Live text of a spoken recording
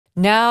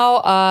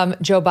Now,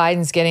 Joe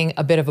Biden's getting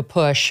a bit of a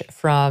push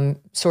from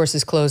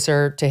sources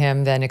closer to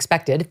him than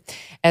expected.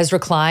 Ezra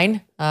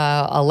Klein,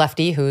 a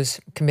lefty who's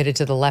committed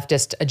to the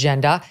leftist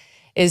agenda,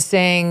 is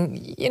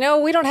saying,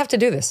 we don't have to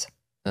do this.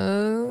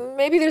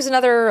 Maybe there's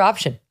another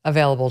option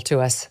available to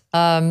us.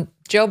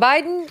 Joe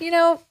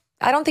Biden,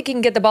 I don't think he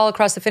can get the ball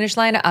across the finish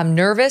line. I'm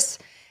nervous,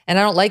 and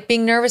I don't like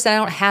being nervous, and I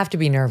don't have to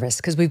be nervous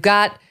because we've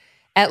got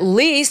at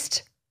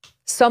least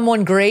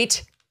someone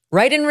great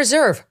right in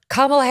reserve,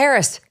 Kamala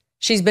Harris.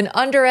 She's been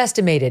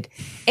underestimated.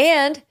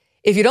 And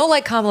if you don't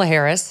like Kamala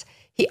Harris,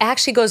 he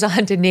actually goes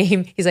on to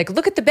name, he's like,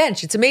 look at the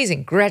bench. It's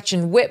amazing.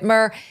 Gretchen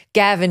Whitmer,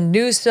 Gavin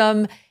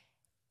Newsom,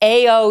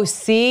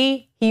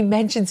 AOC. He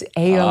mentions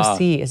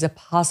AOC as a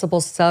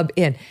possible sub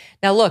in.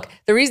 Now, look,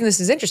 the reason this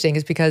is interesting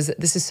is because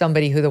this is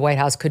somebody who the White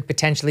House could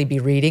potentially be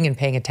reading and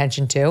paying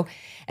attention to.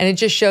 And it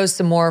just shows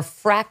some more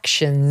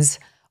fractions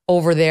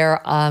over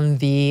there on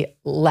the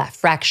left,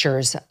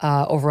 fractures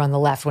over on the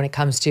left when it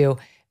comes to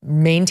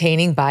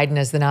maintaining Biden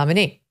as the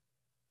nominee.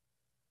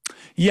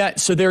 Yeah,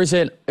 so there's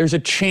a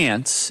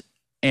chance,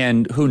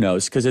 and who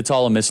knows, because it's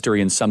all a mystery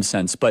in some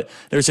sense, but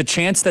there's a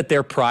chance that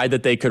their pride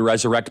that they could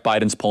resurrect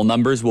Biden's poll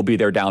numbers will be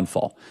their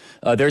downfall.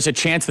 There's a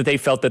chance that they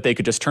felt that they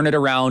could just turn it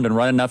around and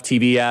run enough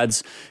TV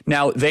ads.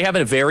 Now, they have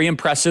a very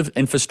impressive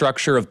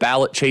infrastructure of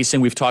ballot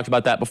chasing. We've talked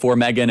about that before,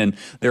 Megyn, and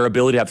their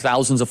ability to have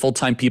thousands of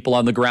full-time people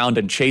on the ground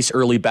and chase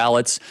early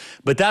ballots.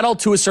 But that all,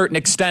 to a certain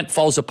extent,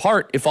 falls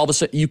apart if all of a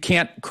sudden you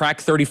can't crack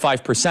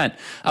 35%.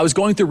 I was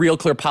going through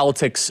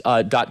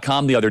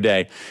realclearpolitics.com the other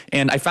day,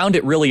 and I found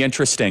it really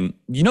interesting.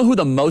 You know who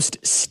the most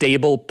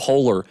stable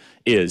poller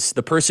is?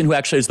 The person who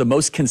actually has the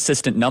most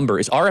consistent number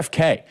is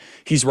RFK.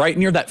 He's right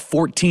near that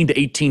 14 to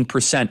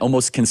 18%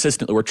 almost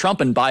consistently, where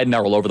Trump and Biden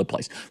are all over the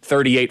place.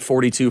 38,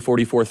 42,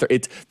 44,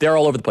 30, they're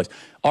all over the place.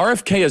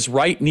 RFK is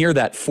right near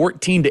that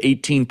 14 to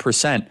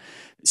 18%.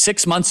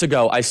 6 months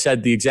ago, I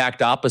said the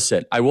exact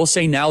opposite. I will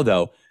say now,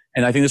 though,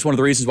 and I think this is one of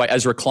the reasons why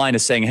Ezra Klein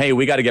is saying, hey,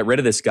 we got to get rid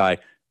of this guy.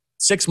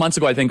 6 months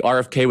ago, I think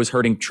RFK was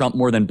hurting Trump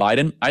more than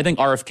Biden. I think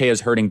RFK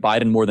is hurting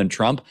Biden more than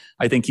Trump.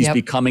 I think he's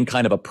becoming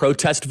kind of a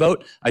protest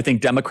vote. I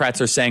think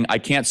Democrats are saying, I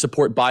can't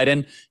support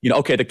Biden.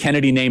 Okay, the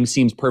Kennedy name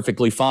seems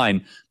perfectly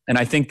fine. And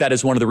I think that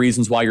is one of the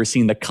reasons why you're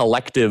seeing the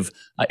collective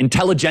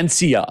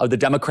intelligentsia of the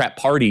Democrat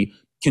Party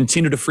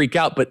continue to freak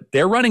out. But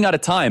they're running out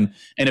of time.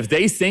 And if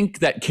they think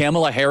that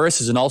Kamala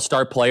Harris is an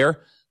all-star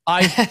player,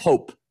 I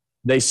hope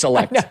they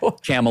select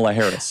Kamala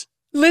Harris.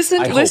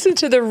 Listen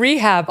to the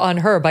rehab on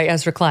her by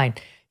Ezra Klein.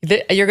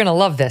 You're going to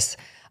love this.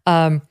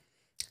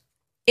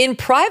 In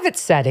private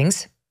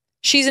settings,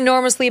 she's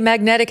enormously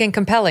magnetic and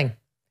compelling.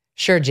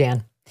 Sure,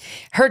 Jan.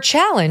 Her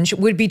challenge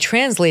would be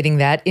translating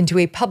that into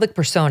a public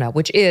persona,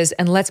 which is,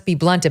 and let's be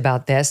blunt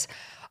about this,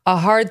 a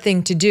hard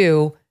thing to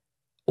do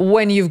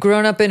when you've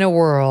grown up in a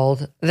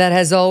world that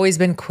has always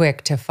been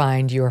quick to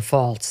find your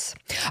faults.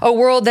 A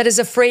world that is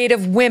afraid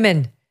of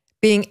women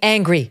being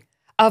angry,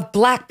 of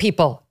Black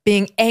people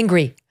being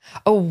angry.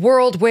 A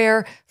world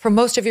where, for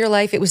most of your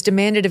life, it was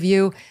demanded of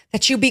you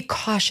that you be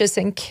cautious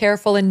and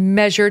careful and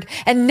measured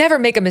and never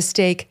make a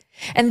mistake.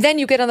 And then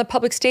you get on the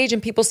public stage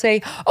and people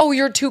say, oh,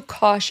 you're too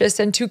cautious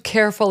and too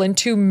careful and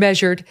too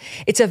measured.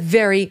 It's a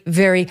very,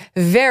 very,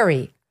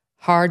 very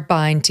hard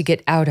bind to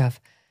get out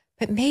of.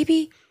 But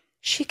maybe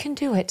she can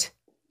do it.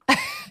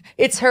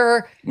 It's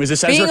her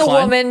being a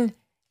woman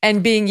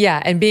and being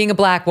a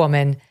Black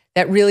woman.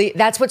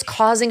 That's what's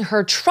causing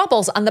her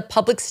troubles on the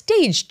public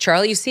stage,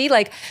 Charlie. You see,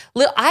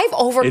 I've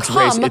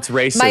overcome it's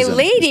racism, my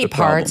lady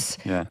parts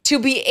to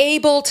be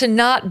able to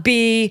not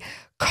be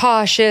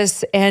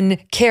cautious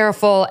and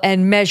careful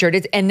and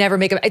measured and never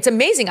make it's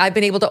amazing. I've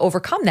been able to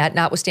overcome that,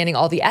 notwithstanding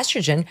all the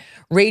estrogen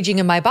raging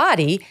in my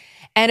body.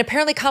 And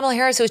apparently Kamala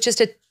Harris was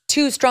just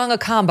too strong a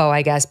combo,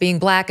 I guess, being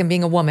Black and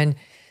being a woman.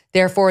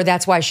 Therefore,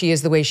 that's why she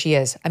is the way she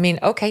is. I mean,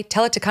 okay,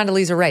 tell it to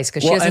Condoleezza Rice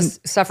because she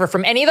doesn't suffer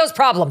from any of those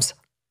problems.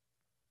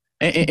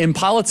 In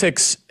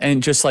politics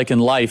and just like in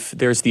life,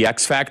 there's the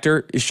X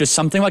factor. It's just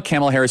something like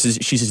Kamala Harris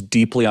she's just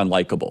deeply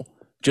unlikable.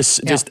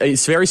 Just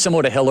it's very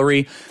similar to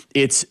Hillary.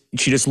 She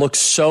just looks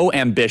so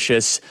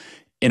ambitious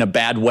in a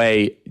bad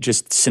way,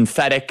 just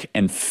synthetic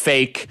and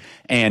fake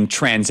and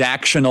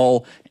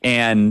transactional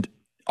and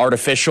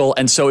artificial.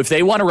 And so if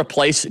they want to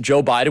replace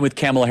Joe Biden with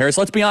Kamala Harris,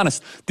 let's be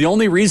honest, the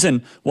only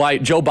reason why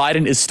Joe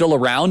Biden is still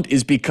around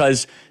is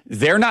because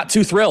they're not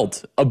too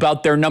thrilled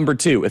about their number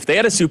two. If they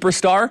had a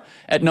superstar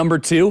at number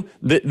two,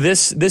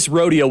 this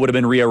rodeo would have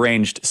been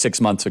rearranged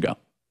 6 months ago.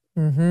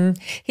 Mm-hmm.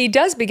 He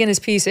does begin his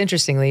piece,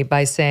 interestingly,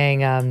 by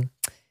saying, and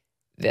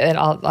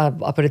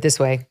I'll put it this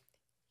way,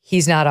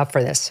 he's not up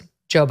for this,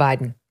 Joe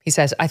Biden. He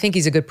says, I think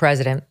he's a good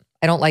president.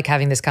 I don't like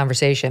having this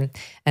conversation,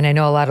 and I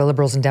know a lot of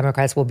liberals and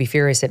Democrats will be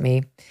furious at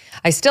me.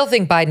 I still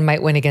think Biden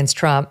might win against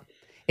Trump.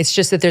 It's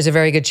just that there's a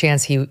very good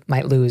chance he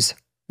might lose,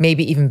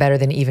 maybe even better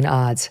than even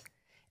odds.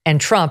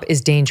 And Trump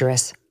is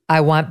dangerous.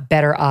 I want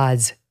better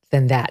odds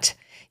than that.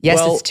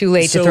 Yes, it's too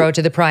late to throw it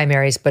to the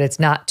primaries, but it's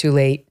not too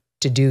late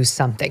to do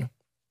something.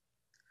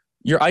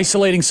 You're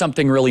isolating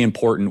something really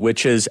important,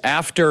 which is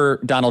after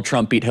Donald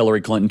Trump beat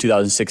Hillary Clinton in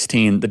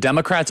 2016, the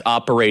Democrats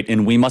operate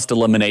in we must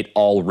eliminate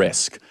all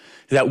risk,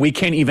 that we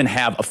can't even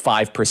have a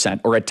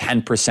 5% or a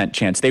 10%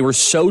 chance. They were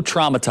so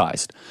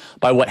traumatized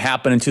by what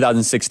happened in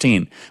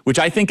 2016, which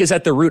I think is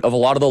at the root of a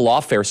lot of the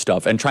lawfare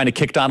stuff and trying to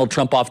kick Donald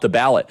Trump off the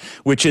ballot,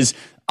 which is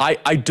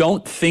I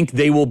don't think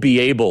they will be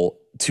able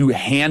to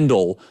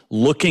handle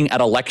looking at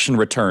election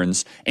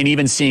returns and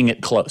even seeing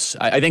it close.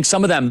 I think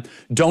some of them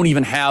don't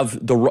even have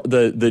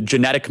the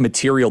genetic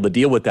material to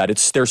deal with that.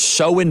 They're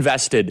so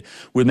invested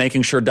with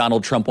making sure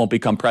Donald Trump won't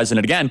become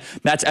president again.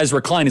 That's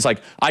Ezra Klein. He's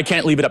like, I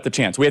can't leave it up to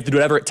chance. We have to do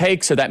whatever it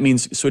takes. So that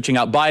means switching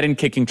out Biden,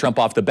 kicking Trump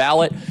off the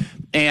ballot.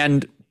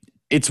 And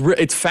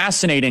it's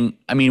fascinating.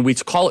 I mean, we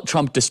call it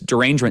Trump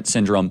derangement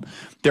syndrome.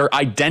 Their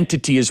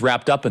identity is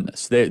wrapped up in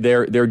this.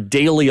 Their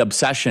daily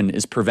obsession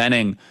is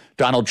preventing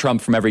Donald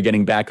Trump from ever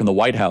getting back in the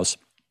White House.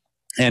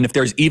 And if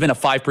there's even a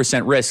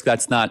 5% risk,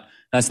 that's not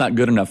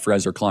good enough for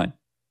Ezra Klein.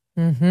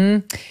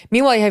 Mm-hmm.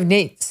 Meanwhile, you have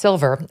Nate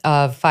Silver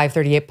of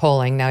 538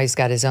 Polling. Now he's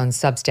got his own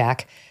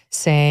Substack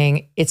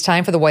saying it's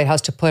time for the White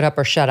House to put up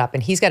or shut up.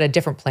 And he's got a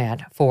different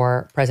plan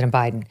for President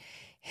Biden.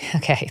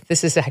 Okay,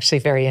 this is actually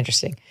very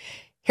interesting.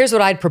 Here's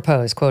what I'd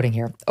propose, quoting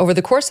here. Over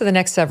the course of the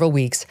next several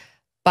weeks,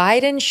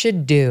 Biden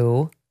should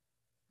do,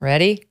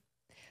 ready?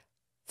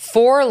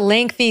 4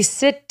 lengthy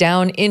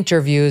sit-down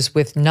interviews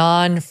with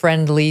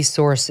non-friendly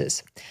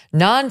sources.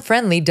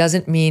 Non-friendly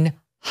doesn't mean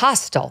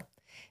hostile.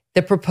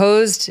 The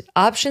proposed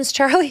options,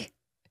 Charlie?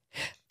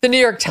 The New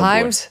York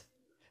Times,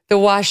 the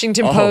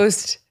Washington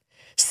Post,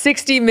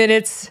 60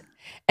 Minutes,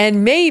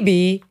 and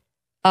maybe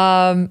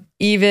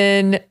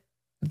even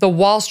the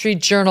Wall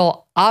Street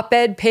Journal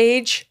op-ed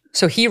page.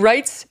 So he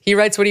writes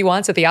what he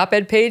wants at the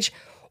op-ed page,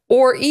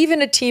 or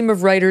even a team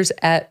of writers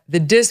at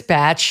the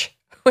Dispatch,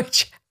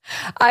 which,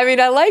 I mean,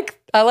 I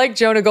like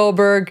Jonah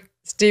Goldberg,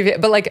 Steve,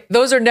 but like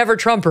those are never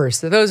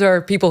Trumpers. Those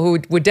are people who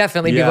would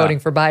definitely be voting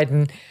for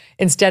Biden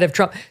instead of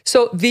Trump.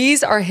 So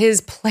these are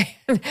his plan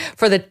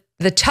for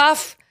the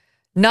tough,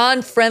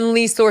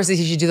 non-friendly sources.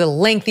 He should do the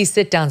lengthy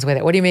sit-downs with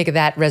it. What do you make of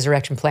that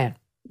resurrection plan?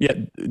 Yeah,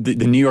 the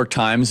New York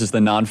Times is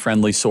the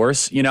non-friendly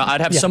source. You know,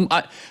 I'd have some.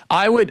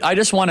 I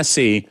just want to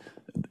see.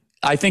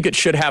 I think it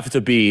should have to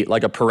be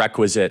like a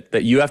prerequisite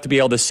that you have to be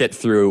able to sit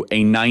through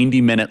a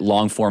 90-minute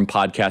long-form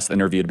podcast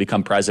interview to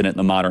become president in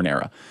the modern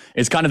era.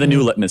 It's kind of the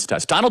new litmus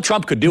test. Donald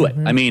Trump could do it.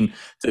 I mean,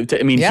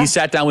 he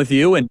sat down with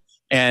you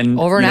and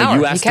over an hour.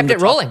 You asked he kept him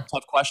it rolling.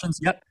 Tough questions.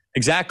 Yep,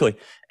 exactly.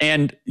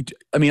 And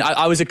I mean,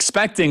 I was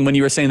expecting when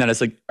you were saying that,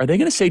 it's like, are they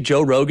going to say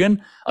Joe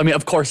Rogan? I mean,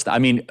 of course. I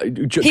mean,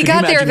 he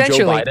got there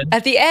eventually.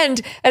 At the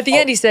end,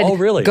 he said, "Oh,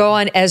 really? Go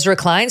on Ezra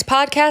Klein's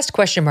podcast? ?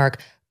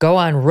 Go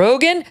on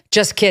Rogan?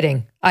 Just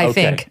kidding. I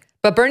think.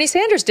 But Bernie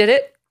Sanders did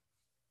it.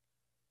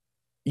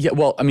 Yeah,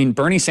 well, I mean,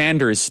 Bernie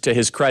Sanders, to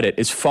his credit,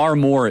 is far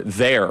more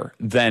there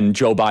than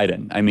Joe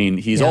Biden. I mean,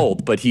 he's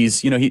old, but he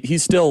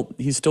still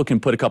can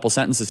put a couple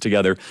sentences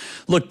together.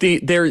 Look,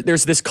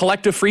 there's this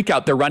collective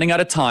freakout. They're running out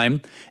of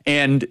time,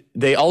 and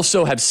they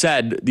also have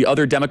said, the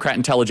other Democrat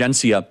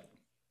intelligentsia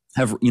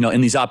have,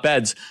 in these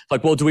op-eds,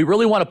 like, well, do we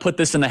really want to put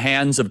this in the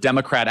hands of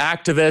Democrat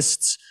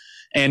activists?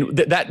 And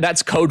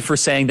that's code for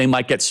saying they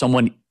might get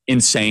someone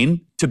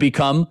insane to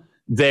become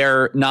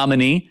their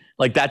nominee.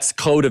 Like, that's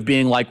code of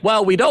being like,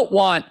 well, we don't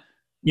want,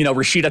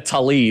 Rashida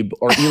Tlaib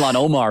or Ilhan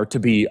Omar to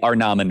be our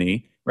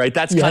nominee, right?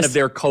 That's kind of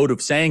their code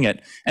of saying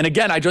it. And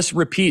again, I just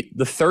repeat,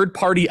 the third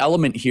party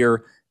element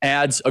here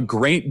adds a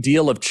great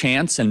deal of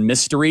chance and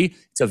mystery.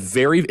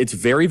 It's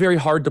very, very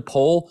hard to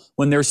poll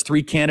when there's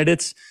 3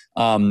 candidates.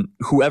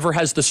 Whoever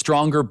has the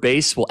stronger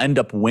base will end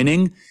up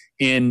winning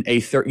in a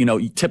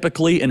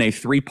typically in a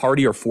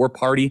 3-party or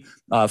 4-party,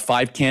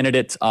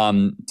 5-candidate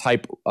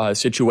type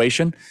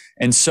situation.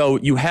 And so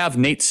you have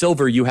Nate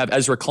Silver, you have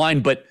Ezra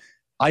Klein, but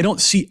I don't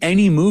see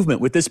any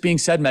movement. With this being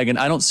said, Megyn,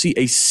 I don't see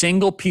a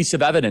single piece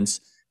of evidence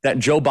that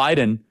Joe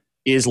Biden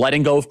is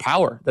letting go of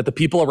power, that the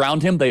people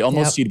around him, they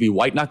almost seem to be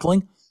white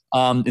knuckling.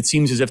 It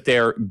seems as if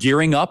they're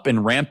gearing up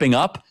and ramping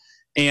up.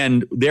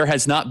 And there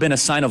has not been a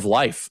sign of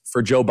life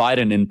for Joe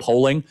Biden in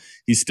polling.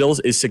 He still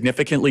is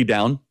significantly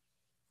down.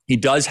 He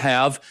does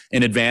have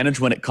an advantage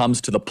when it comes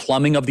to the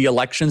plumbing of the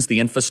elections, the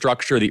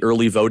infrastructure, the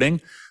early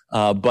voting.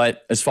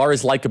 But as far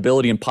as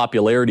likability and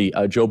popularity,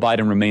 Joe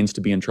Biden remains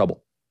to be in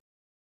trouble.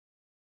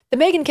 The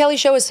Megyn Kelly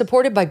Show is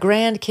supported by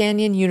Grand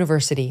Canyon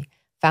University.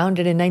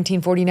 Founded in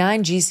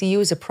 1949, GCU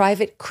is a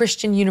private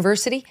Christian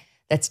university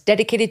that's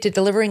dedicated to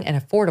delivering an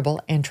affordable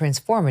and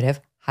transformative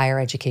higher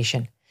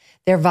education.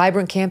 Their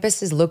vibrant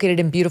campus is located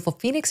in beautiful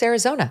Phoenix,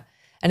 Arizona,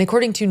 and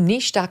according to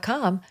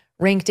niche.com,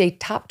 ranked a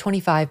top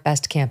 25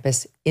 best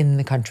campus in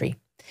the country.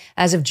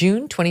 As of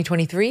June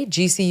 2023,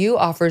 GCU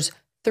offers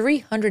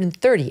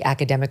 330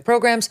 academic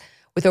programs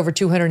with over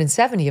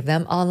 270 of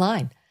them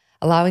online,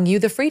 allowing you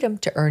the freedom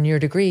to earn your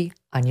degree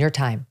on your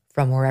time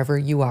from wherever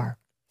you are.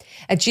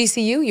 At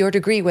GCU, your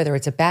degree, whether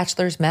it's a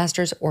bachelor's,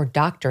 master's, or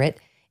doctorate,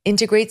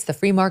 integrates the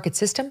free market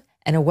system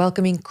and a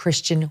welcoming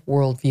Christian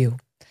worldview.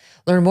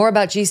 Learn more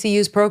about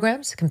GCU's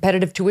programs,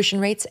 competitive tuition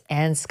rates,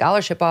 and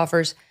scholarship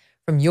offers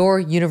from your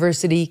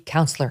university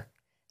counselor.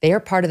 They are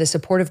part of the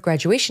supportive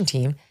graduation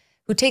team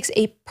who takes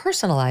a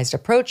personalized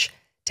approach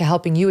to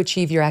helping you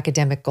achieve your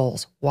academic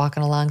goals,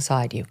 walking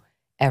alongside you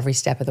every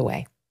step of the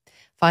way.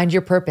 Find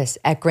your purpose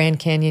at Grand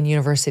Canyon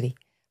University.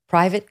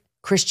 Private,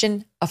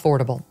 Christian,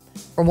 affordable.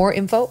 For more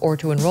info or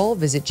to enroll,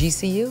 visit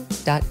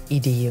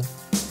gcu.edu.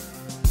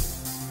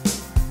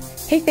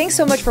 Hey, thanks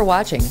so much for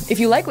watching. If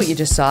you like what you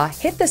just saw,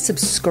 hit the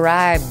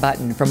subscribe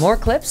button for more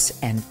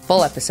clips and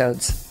full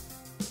episodes.